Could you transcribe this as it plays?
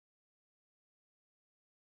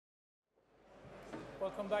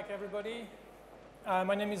Welcome back, everybody.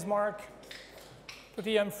 My name is Marc.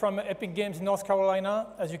 Petit, I'm from Epic Games in North Carolina,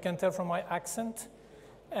 as you can tell from my accent.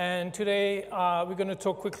 And today, we're going to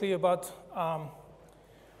talk quickly about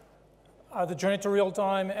the journey to real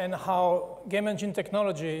time and how game engine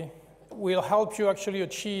technology will help you actually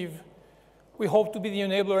achieve. We hope to be the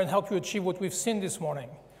enabler and help you achieve what we've seen this morning.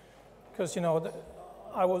 Because, you know,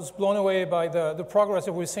 I was blown away by the progress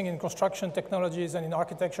that we're seeing in construction technologies and in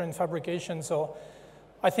architecture and fabrication. So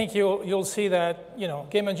I think you'll see that, you know,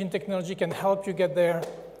 game engine technology can help you get there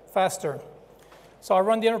faster. So I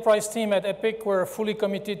run the enterprise team at Epic. We're fully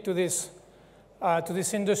committed to this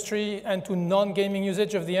industry and to non-gaming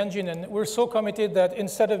usage of the engine. And we're so committed that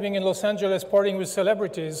instead of being in Los Angeles partying with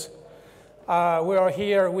celebrities, we are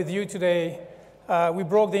here with you today. We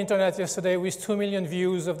broke the internet yesterday with 2 million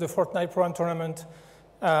views of the Fortnite Pro Am tournament.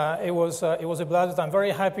 It was a blast. I'm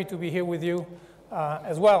very happy to be here with you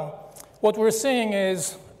as well. What we're seeing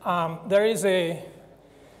is there is a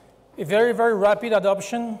very, very rapid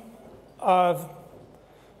adoption of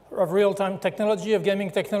real-time technology, of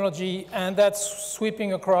gaming technology, and that's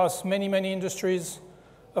sweeping across many, many industries,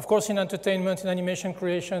 of course in entertainment, in animation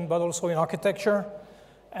creation, but also in architecture,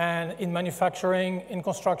 and in manufacturing, in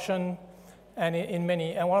construction, and in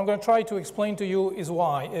many. And what I'm going to try to explain to you is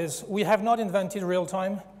why. Is we have not invented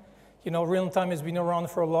real-time. You know, real-time has been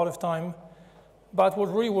around for a lot of time. But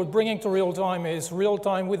what really we're bringing to real-time is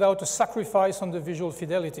real-time without a sacrifice on the visual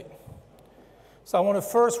fidelity. So I want to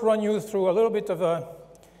first run you through a little bit of a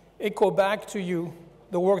echo back to you,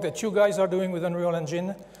 the work that you guys are doing with Unreal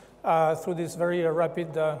Engine through this very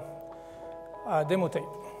rapid demo tape.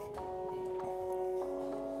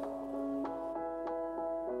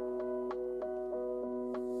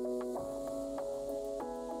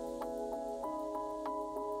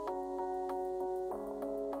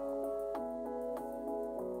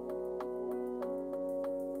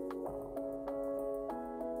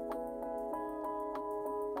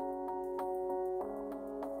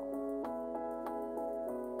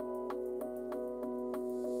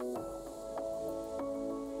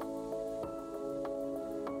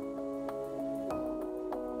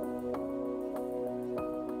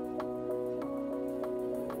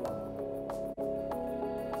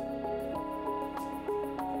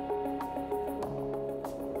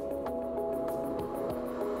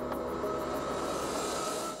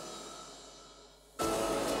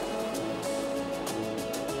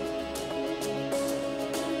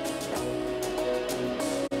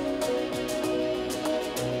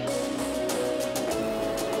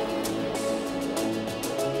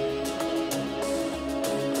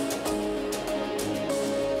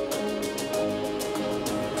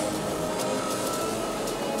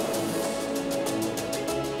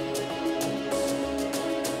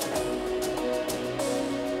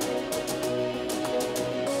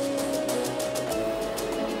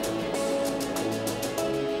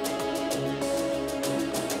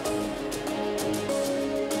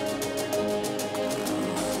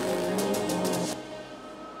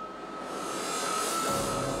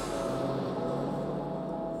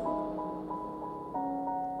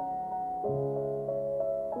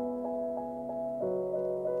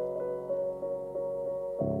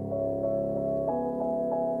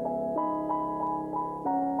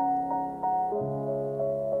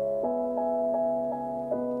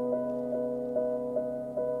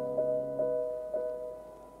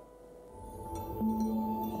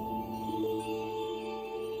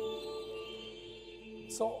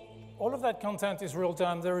 So all of that content is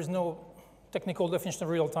real-time. There is no technical definition of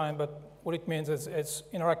real-time, but what it means is it's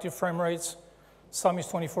interactive frame rates. Some is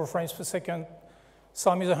 24 frames per second.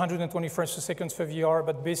 Some is 120 frames per second for VR,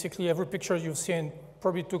 but basically every picture you've seen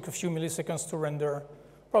probably took a few milliseconds to render,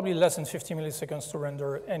 probably less than 50 milliseconds to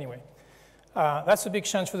render anyway. That's a big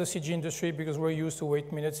challenge for the CG industry because we're used to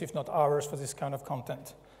wait minutes, if not hours, for this kind of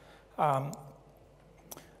content.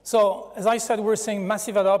 So, as I said, we're seeing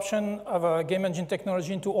massive adoption of game engine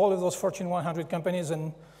technology into all of those Fortune 100 companies,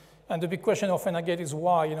 and the big question often I get is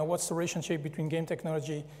why? You know, what's the relationship between game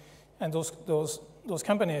technology and those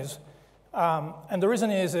companies? And the reason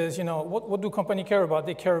is you know, what do companies care about?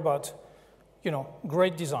 They care about, you know,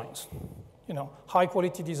 great designs, you know, high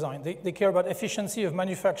quality design. They care about efficiency of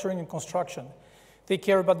manufacturing and construction. They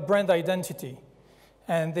care about brand identity,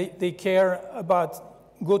 and they care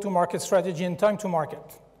about go-to-market strategy and time to market.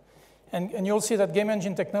 And you'll see that game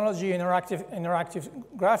engine technology, interactive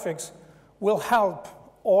graphics will help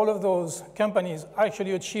all of those companies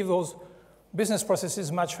actually achieve those business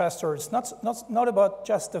processes much faster. It's not about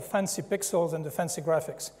just the fancy pixels and the fancy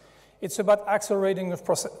graphics. It's about acceleration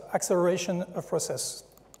of process.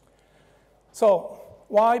 So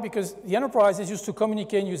Why? Because the enterprise is used to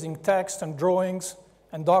communicate using text and drawings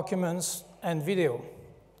and documents and video.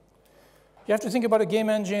 You have to think about a game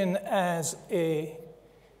engine as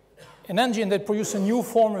an engine that produces a new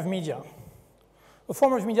form of media. A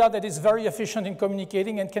form of media that is very efficient in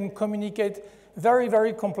communicating and can communicate very,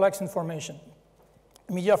 very complex information.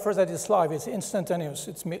 Media first that is live, it's instantaneous,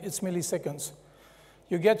 it's milliseconds.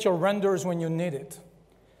 You get your renders when you need it.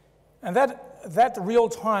 And that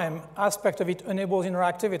real-time aspect of it enables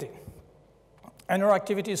interactivity. And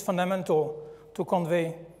interactivity is fundamental to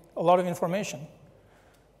convey a lot of information.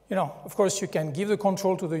 You know, of course, you can give the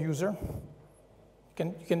control to the user.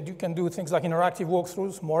 You can do things like interactive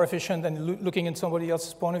walkthroughs, more efficient than looking at somebody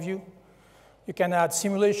else's point of view. You can add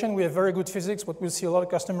simulation. We have very good physics, but we'll see a lot of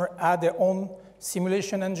customers add their own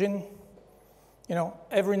simulation engine. You know,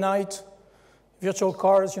 every night, virtual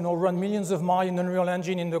cars, you know, run millions of miles in Unreal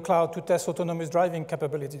Engine in the cloud to test autonomous driving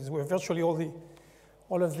capabilities, where virtually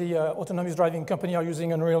all of the autonomous driving companies are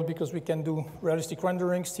using Unreal because we can do realistic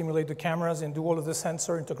rendering, stimulate the cameras, and do all of the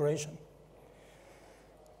sensor integration.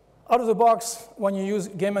 Out of the box, when you use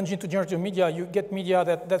game engine to generate your media, you get media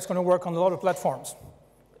that's going to work on a lot of platforms.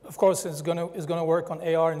 Of course, it's going to work on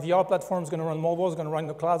AR and VR platforms, going to run mobile, it's going to run in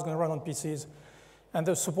the cloud, it's going to run on PCs. And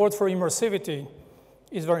the support for immersivity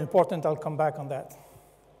is very important. I'll come back on that.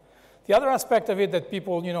 The other aspect of it that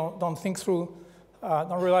people, you know, don't think through,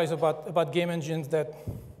 don't realize about game engines, that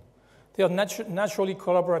they are naturally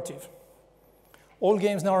collaborative. All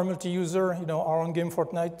games now are multi-user. You know, our own game,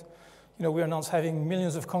 Fortnite, you know, we announced having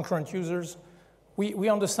millions of concurrent users. We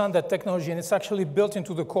understand that technology, and it's actually built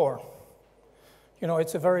into the core. You know,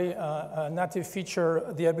 it's a very native feature,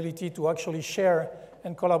 the ability to actually share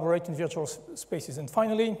and collaborate in virtual spaces. And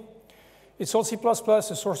finally, it's all C++, the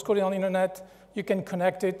source code on the internet. You can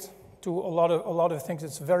connect it to a lot of things.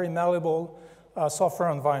 It's a very malleable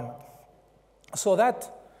software environment. So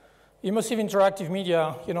that immersive interactive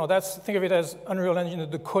media, you know, think of it as Unreal Engine,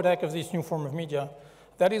 the codec of this new form of media.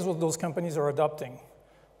 That is what those companies are adopting,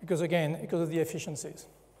 because again, because of the efficiencies.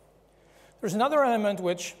 There's another element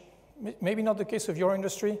which maybe not the case of your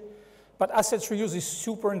industry, but assets reuse is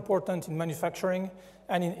super important in manufacturing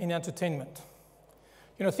and in entertainment.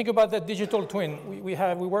 You know, think about that digital twin. We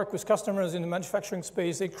work with customers in the manufacturing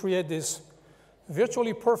space. They create this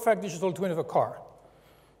virtually perfect digital twin of a car.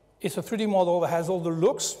 It's a 3D model that has all the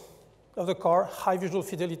looks of the car, high visual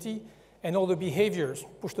fidelity, and all the behaviors.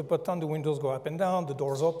 Push the button, the windows go up and down, the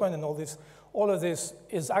doors open, and all this. All of this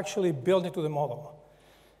is actually built into the model.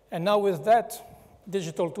 And now with that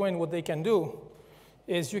digital twin, what they can do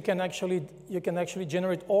is you can actually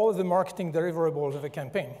generate all of the marketing deliverables of a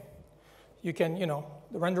campaign. You can, you know,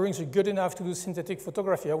 the renderings are good enough to do synthetic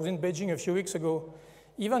photography. I was in Beijing a few weeks ago.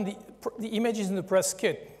 Even the images in the press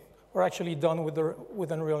kit were actually done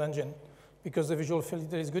with Unreal Engine because the visual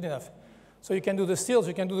fidelity is good enough. So you can do the stills,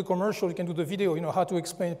 you can do the commercial, you can do the video, you know, how to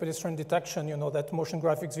explain pedestrian detection, you know, that motion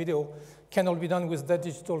graphics video can all be done with that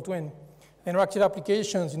digital twin. Interactive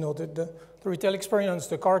applications, you know, the retail experience,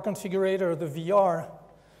 the car configurator, the VR,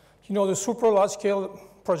 you know, the super large scale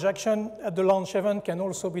projection at the launch event can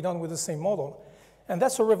also be done with the same model. And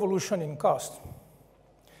that's a revolution in cost.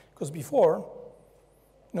 Because before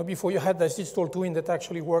you had this digital twin that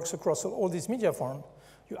actually works across all these media forms,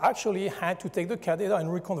 you actually had to take the CAD data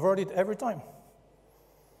and reconvert it every time.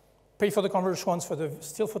 Pay for the conversion once for the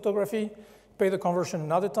still photography, pay the conversion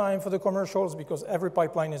another time for the commercials, because every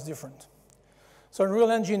pipeline is different. So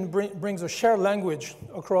Unreal Engine brings a shared language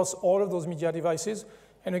across all of those media devices,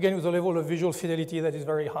 and again, with a level of visual fidelity that is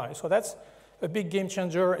very high. So that's a big game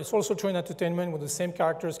changer. It's also true in entertainment, where the same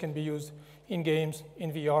characters can be used in games,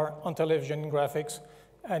 in VR, on television, in graphics,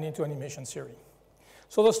 and into animation series.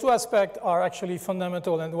 So those two aspects are actually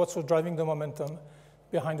fundamental and what's driving the momentum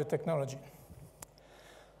behind the technology.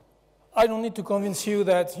 I don't need to convince you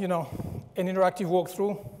that, you know, an interactive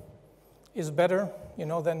walkthrough is better, you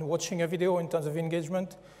know, than watching a video in terms of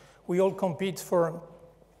engagement. We all compete for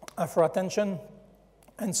attention.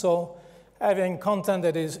 And so having content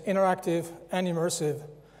that is interactive and immersive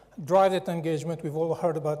drive that engagement. We've all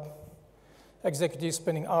heard about executives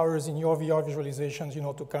spending hours in your VR visualizations, you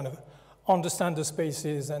know, to kind of understand the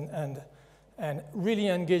spaces and really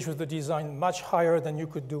engage with the design much higher than you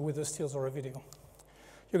could do with the stills or a video.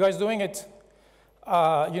 You guys doing it?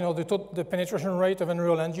 You know, the penetration rate of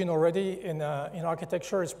Unreal Engine already in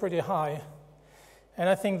architecture is pretty high. And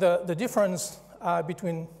I think the difference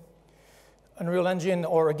between Unreal Engine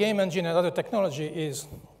or a game engine and other technology is,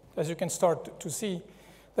 as you can start to see,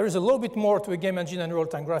 there is a little bit more to a game engine than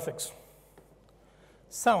real-time graphics.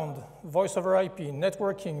 Sound, voice over IP,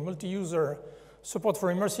 networking, multi-user, support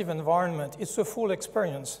for immersive environment, it's a full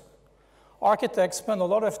experience. architects spend a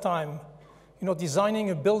lot of time, designing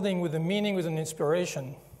a building with a meaning, with an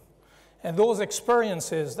inspiration. And those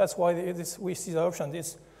experiences, that's why we see the option.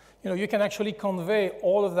 You can actually convey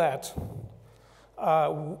all of that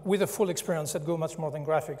with a full experience that go much more than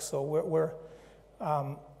graphics. So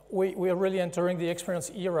we are really entering the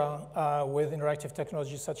experience era with interactive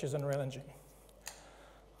technologies such as Unreal Engine.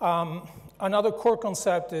 Another core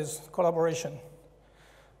concept is collaboration.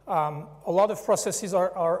 A lot of processes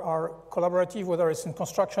are collaborative, whether it's in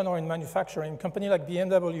construction or in manufacturing. A company like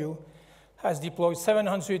BMW has deployed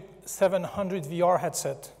 700 VR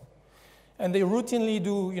headsets, and they routinely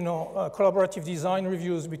do collaborative design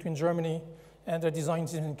reviews between Germany and their design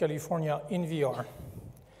team in California in VR.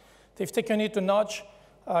 They've taken it a notch.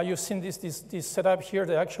 You've seen this setup here.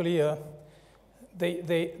 They actually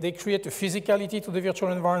they create a physicality to the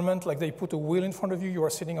virtual environment, like they put a wheel in front of you. You are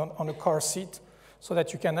sitting on a car seat, so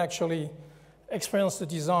that you can actually experience the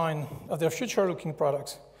design of their future-looking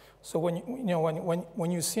products. So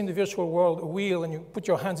when you see in the virtual world a wheel and you put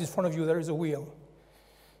your hands in front of you, there is a wheel.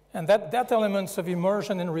 And that element of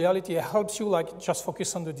immersion in reality helps you just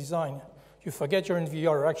focus on the design. You forget you're in VR,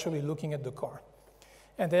 you're actually looking at the car.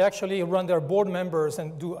 And they actually run their board members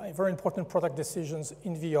and do very important product decisions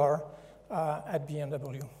in VR at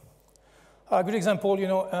BMW. A good example,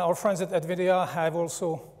 our friends at NVIDIA have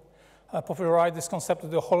also popularized this concept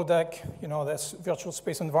of the holodeck, this virtual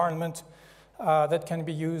space environment that can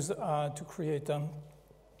be used to create,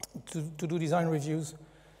 to do design reviews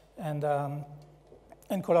and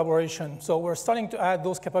collaboration. So we're starting to add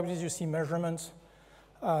those capabilities. You see measurements.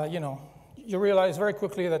 You realize very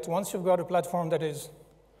quickly that once you've got a platform that is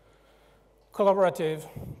collaborative,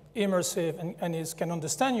 immersive, and can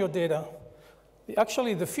understand your data,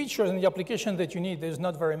 actually the features and the application that you need, there's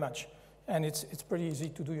not very much. And it's pretty easy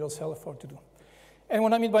to do yourself or to do. And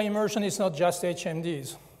what I mean by immersion is not just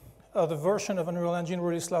HMDs. The version of Unreal Engine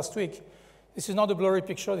released last week, this is not a blurry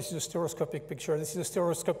picture, this is a stereoscopic picture. This is a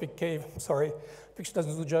stereoscopic cave, sorry, picture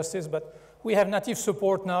doesn't do justice, but we have native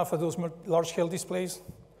support now for those large-scale displays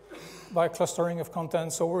by clustering of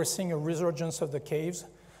content. So we're seeing a resurgence of the caves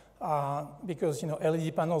because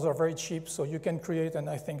LED panels are very cheap, so you can create, and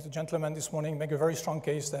I think the gentleman this morning made a very strong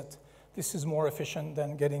case that this is more efficient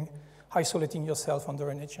than isolating yourself under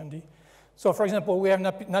an HMD. So for example, we have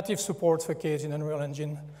native support for caves in Unreal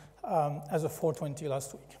Engine as of 4.20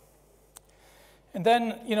 last week. And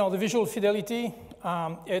then, the visual fidelity,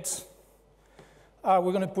 we're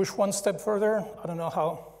going to push one step further. I don't know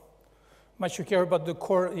how much you care about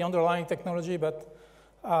the underlying technology, but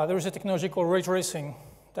there is a technology called ray tracing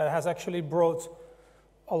that has actually brought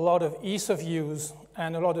a lot of ease of use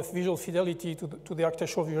and a lot of visual fidelity to the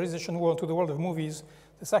architectural visualization world, to the world of movies,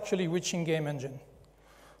 that's actually reaching game engine.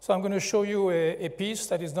 So I'm going to show you a piece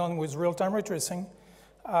that is done with real-time ray tracing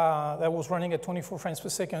that was running at 24 frames per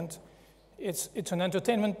second. It's an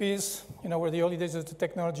entertainment piece, where the early days of the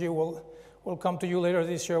technology will come to you later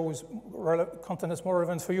this year with content that's more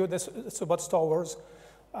relevant for you. It's about Star Wars.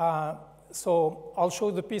 So I'll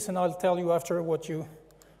show the piece and I'll tell you after what you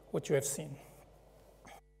have seen.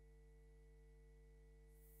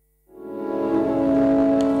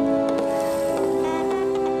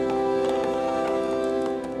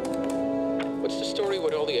 What's the story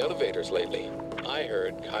with all the elevators lately? I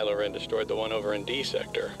heard Kylo Ren destroyed the one over in D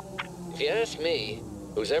sector. If you ask me,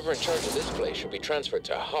 who's ever in charge of this place should be transferred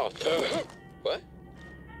to Hoth. What?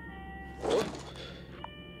 What?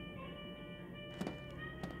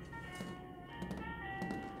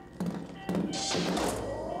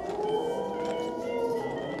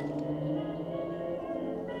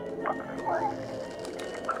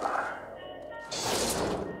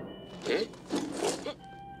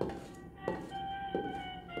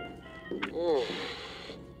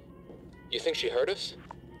 You think she heard us?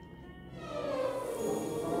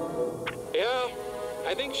 Yeah,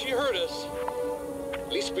 I think she heard us.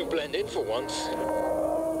 At least we blend in for once.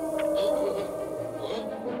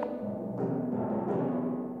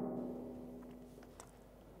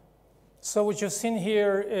 So what you've seen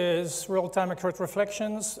here is real-time accurate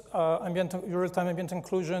reflections, real-time ambient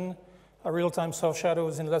occlusion, real-time soft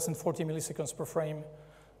shadows in less than 40 milliseconds per frame.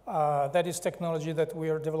 That is technology that we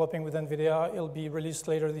are developing with NVIDIA. It'll be released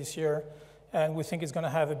later this year. And we think it's going to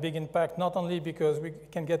have a big impact, not only because we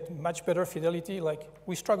can get much better fidelity, like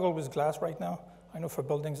we struggle with glass right now. I know for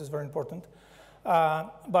buildings it's very important.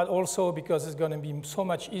 But also because it's going to be so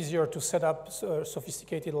much easier to set up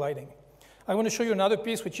sophisticated lighting. I want to show you another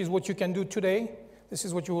piece, which is what you can do today. This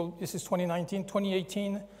is this is 2019,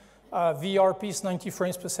 2018, VR piece, 90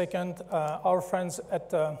 frames per second. Our friends at,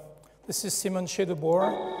 this is Simon Shea de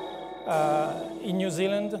Boer in New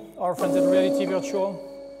Zealand, our friends at Reality Virtual.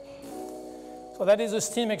 So that is a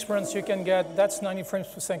Steam experience you can get. That's 90 frames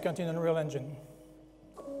per second in Unreal Engine.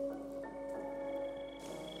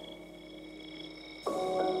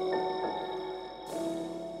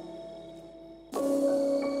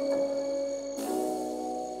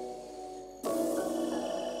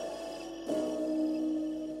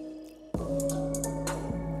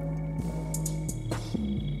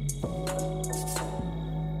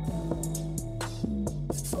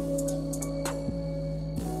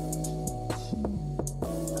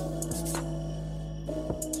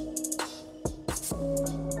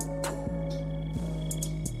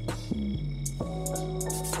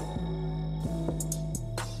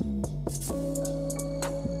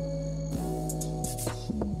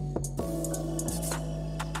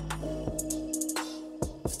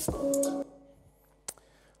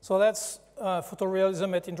 So that's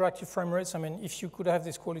photorealism at interactive frame rates. I mean, if you could have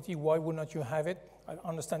this quality, why would not you have it? I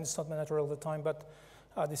understand it's not mandatory all the time, but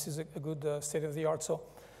this is a good state of the art. So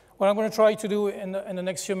what I'm going to try to do in the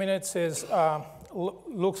next few minutes is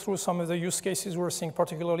look through some of the use cases we're seeing,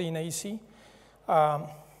 particularly in AEC.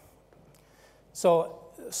 So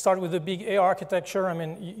start with the big AR architecture. I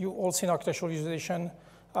mean, you all seen architectural visualization.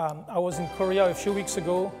 I was in Korea a few weeks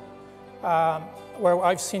ago, where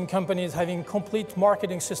I've seen companies having complete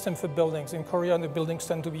marketing system for buildings. In Korea, the buildings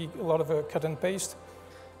tend to be a lot of cut and paste.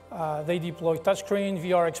 They deploy touchscreen,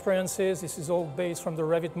 VR experiences. This is all based from the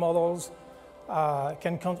Revit models.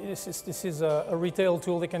 This is a retail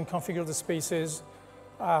tool. They can configure the spaces.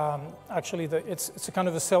 Actually, it's a kind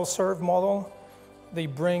of a self-serve model. They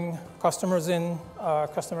bring customers in.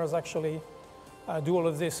 Customers actually do all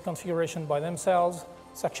of this configuration by themselves.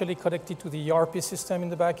 It's actually connected to the ERP system in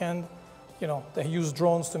the back end. You know, they use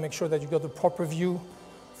drones to make sure that you got the proper view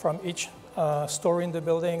from each story in the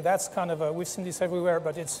building. That's kind of we've seen this everywhere,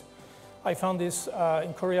 but I found this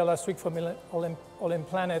in Korea last week from Olymp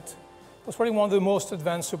Planet. It was probably one of the most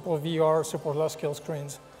advanced support VR, support large scale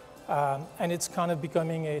screens. And it's kind of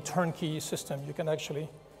becoming a turnkey system. You can actually,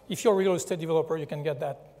 if you're a real estate developer, you can get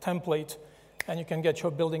that template and you can get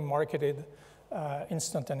your building marketed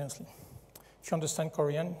instantaneously. If you understand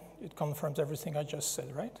Korean, it confirms everything I just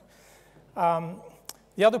said, right?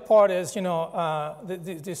 The other part is, you know,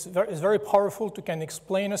 this is very powerful to can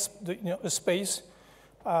explain a space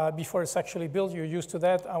before it's actually built. You're used to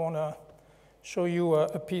that. I want to show you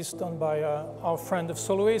a piece done by our friend of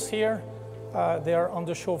Soloist here. They are on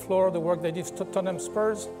the show floor, the work they did to Tottenham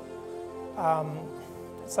Spurs.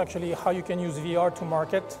 It's actually how you can use VR to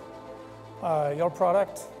market your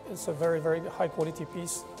product. It's a very, very high quality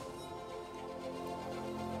piece.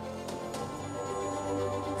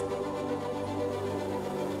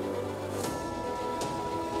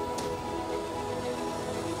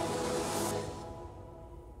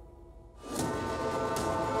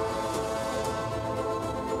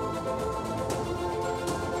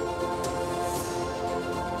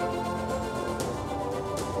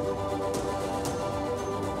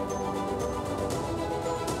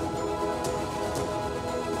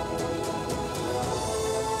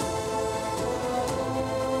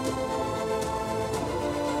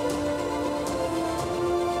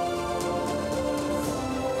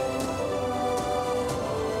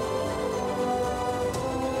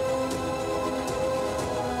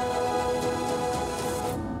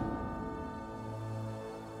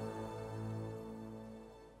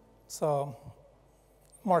 So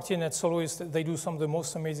Martin at Soloist, they do some of the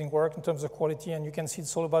most amazing work in terms of quality, and you can see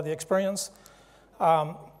it's all about the experience.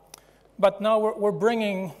 But now we're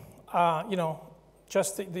bringing, you know,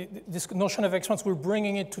 just this notion of excellence, we're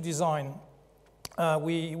bringing it to design.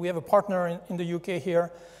 We have a partner in the UK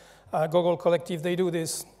here, Gogol Collective. They do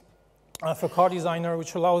this for car designer,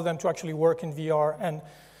 which allows them to actually work in VR and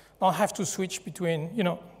not have to switch between, you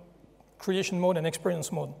know, creation mode and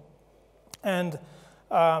experience mode. And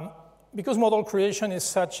because model creation is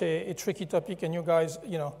such a tricky topic, and you guys,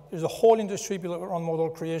 you know, there's a whole industry built around model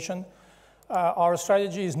creation. Our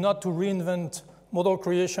strategy is not to reinvent model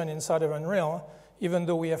creation inside of Unreal, even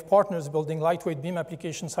though we have partners building lightweight BIM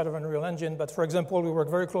applications inside of Unreal Engine. But for example, we work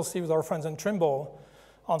very closely with our friends in Trimble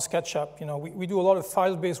on SketchUp. You know, we do a lot of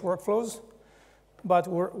file-based workflows, but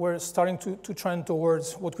we're starting to trend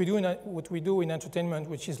towards what we do in entertainment,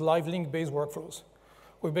 which is live link-based workflows.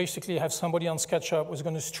 We basically have somebody on SketchUp who's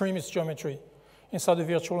going to stream its geometry inside the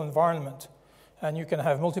virtual environment. And you can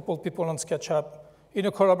have multiple people on SketchUp in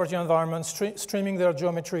a collaborative environment streaming their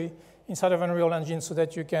geometry inside of Unreal Engine so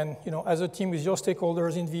that you can, you know, as a team with your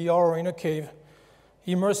stakeholders in VR or in a cave,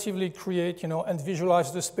 immersively create, you know, and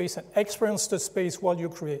visualize the space and experience the space while you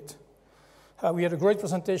create. We had a great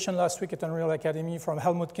presentation last week at Unreal Academy from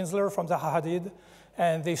Helmut Kinsler from Zaha Hadid,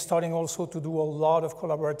 and they're starting also to do a lot of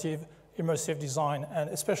collaborative immersive design. And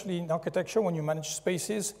especially in architecture, when you manage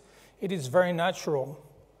spaces, it is very natural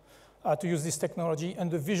to use this technology. And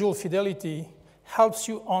the visual fidelity helps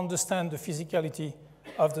you understand the physicality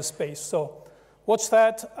of the space. So watch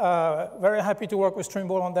that. Very happy to work with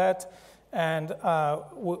Trimble on that. And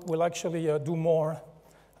we'll actually do more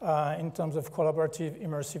in terms of collaborative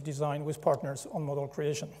immersive design with partners on model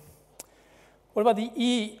creation. What about the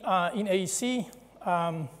E in AEC?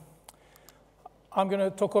 I'm going to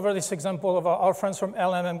talk over this example of our friends from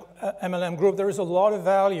MLM Group. There is a lot of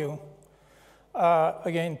value,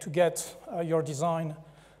 again, to get your design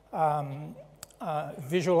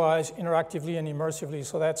visualized interactively and immersively.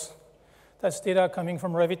 So that's data coming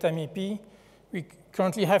from Revit MEP. We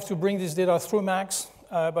currently have to bring this data through Max,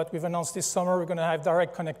 but we've announced this summer we're going to have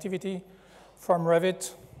direct connectivity from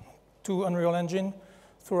Revit to Unreal Engine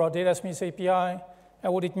through our Datasmith API.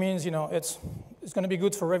 And what it means, it's going to be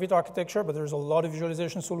good for Revit architecture, but there's a lot of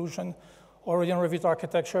visualization solution already on Revit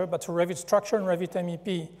architecture. But for Revit structure and Revit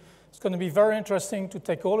MEP, it's going to be very interesting to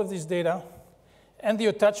take all of this data and the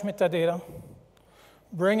attached metadata,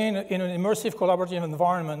 bring in an immersive collaborative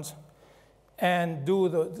environment, and do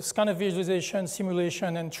this kind of visualization,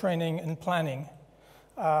 simulation, and training and planning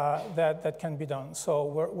that can be done. So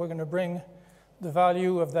we're going to bring the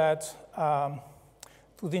value of that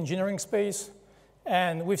to the engineering space.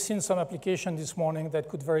 And we've seen some application this morning that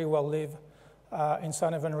could very well live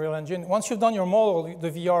inside of Unreal Engine. Once you've done your model,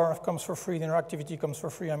 the VR comes for free, the interactivity comes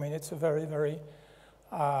for free. I mean, it's a very, very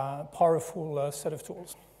powerful set of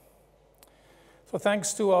tools. So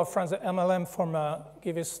thanks to our friends at MLM for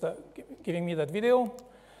giving me that video.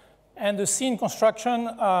 And the scene construction,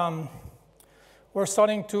 we're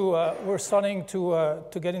starting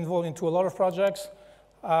to get involved into a lot of projects.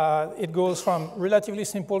 It goes from relatively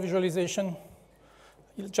simple visualization,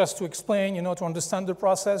 just to explain, to understand the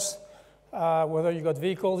process, whether you got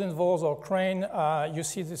vehicles involved or crane. You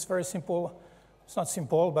see this very simple, it's not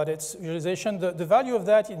simple, but it's visualization. The value of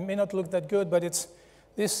that, it may not look that good, but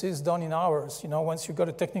this is done in hours. Once you've got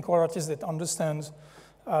a technical artist that understands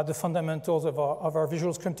the fundamentals of our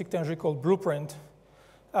visual script technology called Blueprint,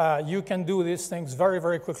 you can do these things very,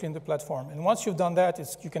 very quickly in the platform. And once you've done that,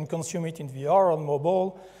 you can consume it in VR, on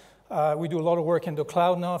mobile. We do a lot of work in the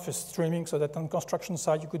cloud now for streaming, so that on construction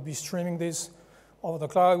side, you could be streaming this over the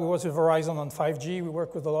cloud. We work with Verizon on 5G. We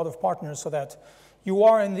work with a lot of partners so that you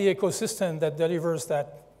are in the ecosystem that delivers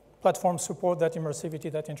that platform support, that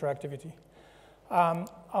immersivity, that interactivity. I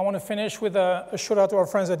want to finish with a shout out to our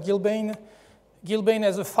friends at Gilbane. Gilbane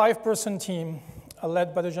has a 5-person team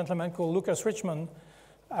led by the gentleman called Lucas Richmond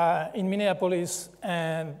in Minneapolis,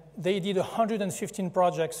 and they did 115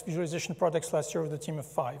 projects, visualization projects last year with a team of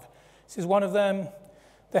 5. This is one of them.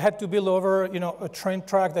 They had to build over, a train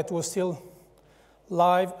track that was still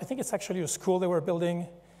live. I think it's actually a school they were building.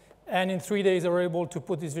 And in 3 days, they were able to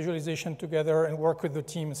put this visualization together and work with the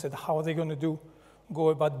team and said, how are they going to go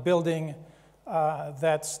about building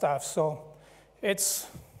that stuff? So it's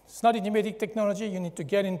not intimidating technology. You need to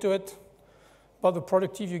get into it. But the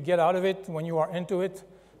productivity you get out of it when you are into it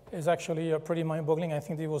is actually pretty mind-boggling. I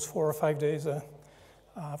think it was 4 or 5 days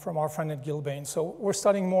from our friend at Gilbane. So we're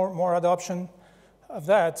starting more adoption of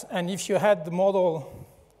that. And if you had the model,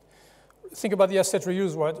 think about the asset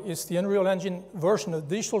reuse, right? It's the Unreal Engine version of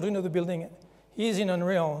the digital twin of the building is in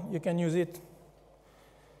Unreal. You can use it,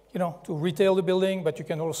 to retail the building, but you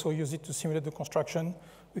can also use it to simulate the construction.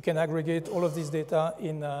 We can aggregate all of this data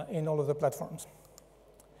in all of the platforms.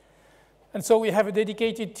 And so we have a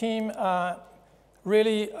dedicated team.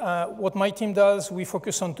 Really, what my team does, we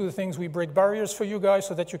focus on 2 things. We break barriers for you guys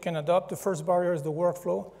so that you can adopt. The first barrier is the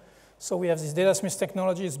workflow. So we have this Datasmith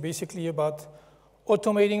technology. It's basically about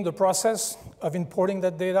automating the process of importing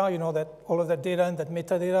that data, that all of that data and that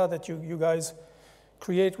metadata that you guys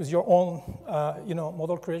create with your own,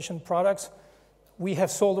 model creation products. We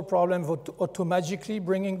have solved the problem of automagically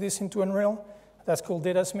bringing this into Unreal. That's called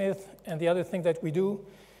Datasmith. And the other thing that we do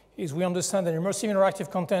is we understand that immersive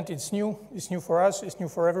interactive content is new. It's new for us. It's new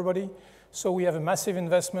for everybody. So we have a massive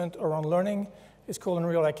investment around learning. It's called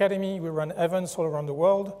Unreal Academy. We run events all around the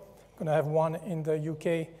world. We're going to have one in the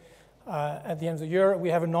UK at the end of the year. We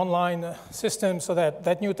have an online system so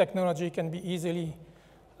that new technology can be easily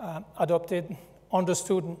adopted,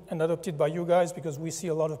 understood, and adopted by you guys because we see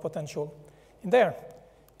a lot of potential in there.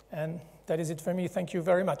 And that is it for me. Thank you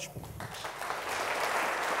very much.